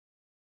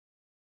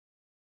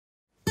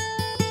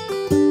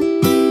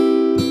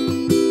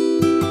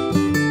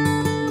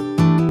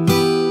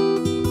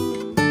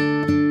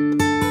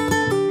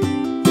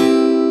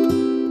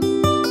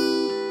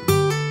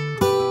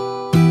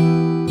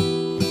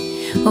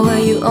Where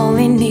you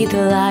only need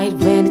the light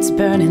when it's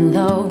burning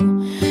low,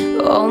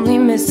 only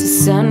miss the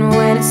sun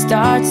when it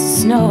starts to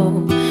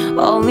snow,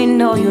 only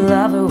know you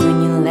love her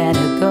when you let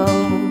her go.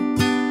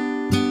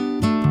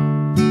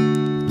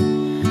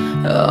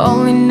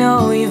 Only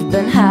know you've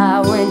been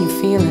high when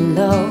you're feeling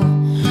low,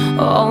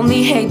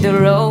 only hate the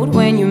road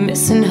when you're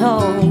missing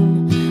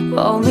home,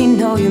 only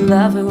know you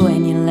love her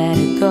when you let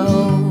her go.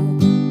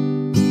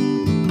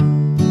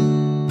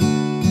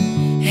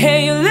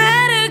 Hey, you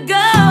let her go.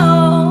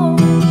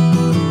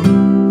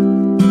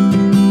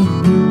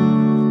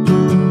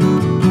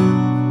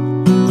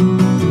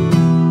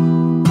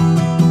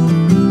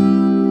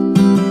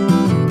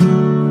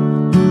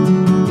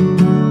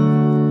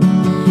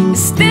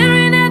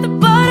 Staring at the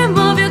bottom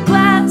of your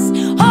glass,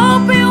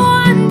 hoping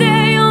one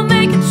day you'll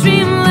make a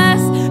dream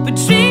last. But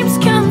dreams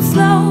come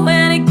slow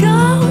and it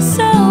goes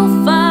so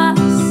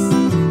fast.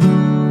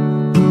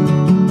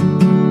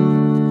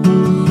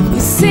 You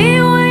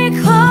see when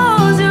you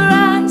close your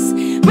eyes,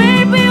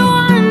 maybe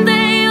one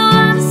day you'll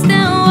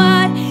understand why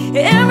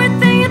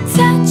everything you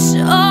touch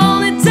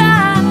only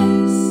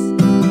dies.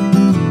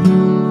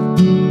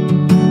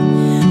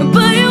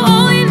 But you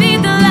only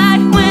need the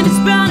light when it's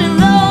burning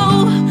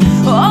low,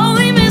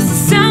 only miss the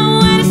sun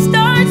when it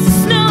starts to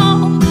snow,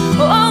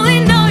 only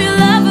know you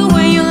love her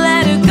when you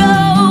let her go.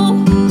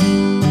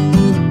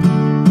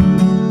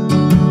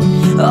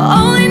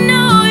 Only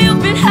know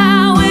you've been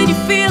high when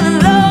you're feeling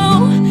low,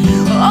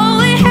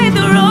 only hate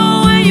the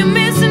road when you're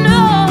missing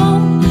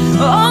home,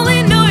 only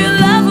know you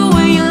love her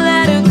when you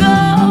let her go.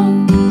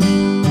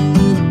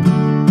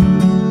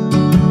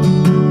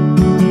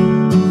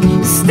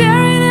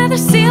 Staring at the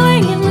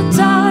ceiling in the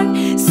dark,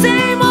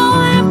 same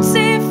old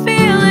empty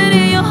feeling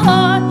in your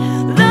heart.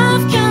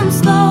 Love comes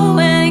slow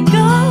and it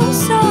goes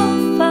so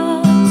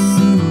fast.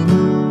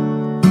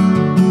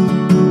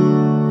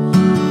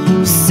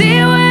 You see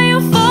when you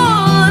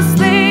fall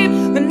asleep,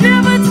 but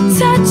never to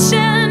touch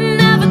and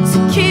never to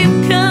keep,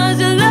 'cause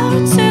you love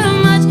her too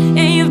much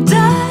and you've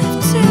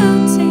dived too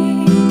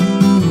deep.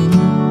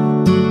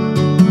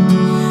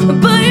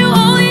 But you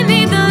only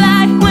need the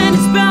light when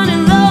it's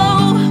burning low,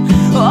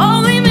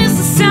 only miss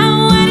the sun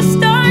when it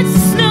starts to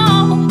snow,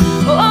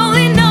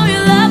 only know you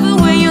love her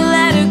when you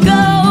let her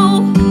go.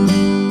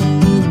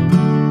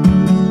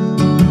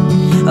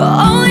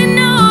 Only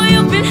know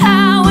you've been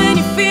high when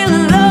you're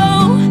feeling low,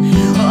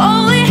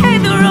 only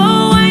hate the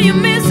road when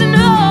you're missing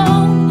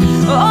home,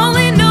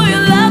 only know you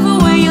love her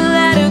when you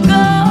let her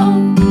go.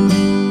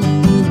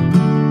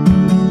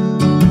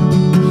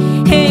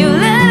 Hey, you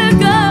let her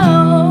go.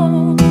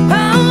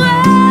 Oh,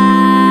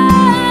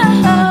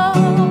 oh.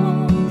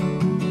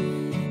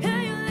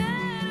 Hey, you let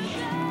her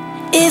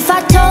go. If I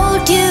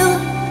told you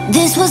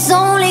this was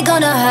only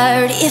gonna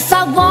hurt, if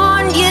I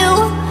warned you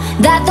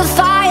that the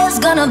fire's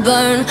gonna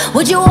burn,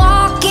 would you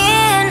walk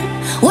in?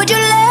 Would you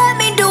let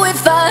me do it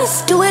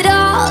first? Do it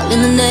all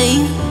in the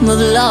name of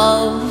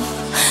love.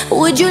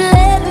 Would you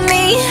let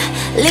me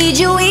lead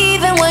you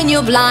even when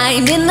you're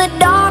blind? In the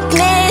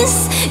darkness,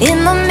 in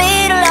the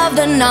middle of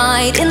the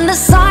night, in the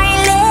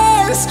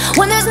silence,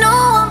 when there's no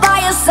one by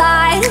your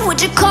side,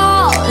 would you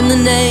call in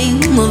the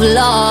name of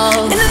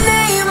love? In the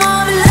name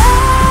of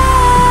love,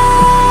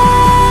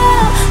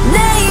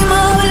 name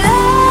of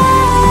love,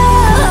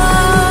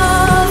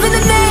 in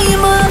the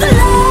name of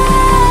love,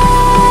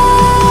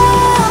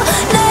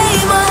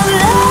 name of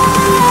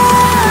love,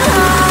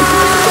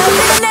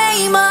 in the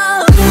name of.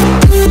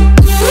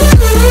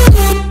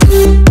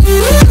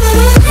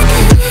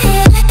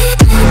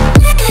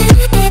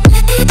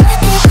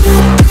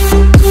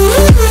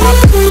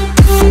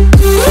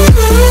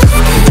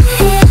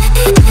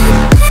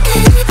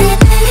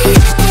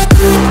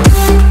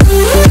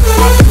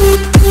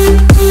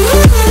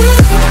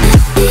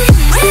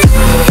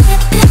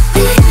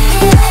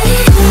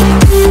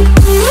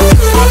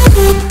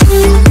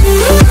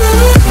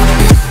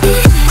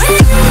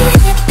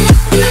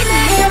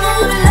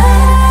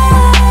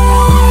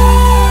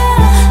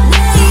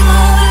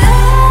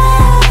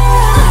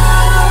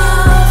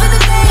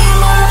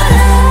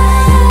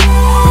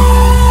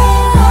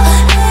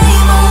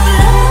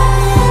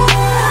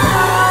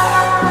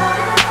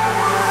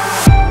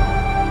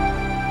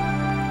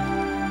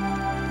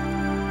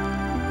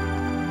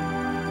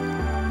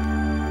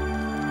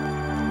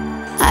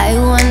 I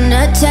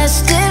wanna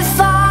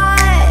testify,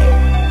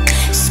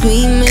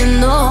 screaming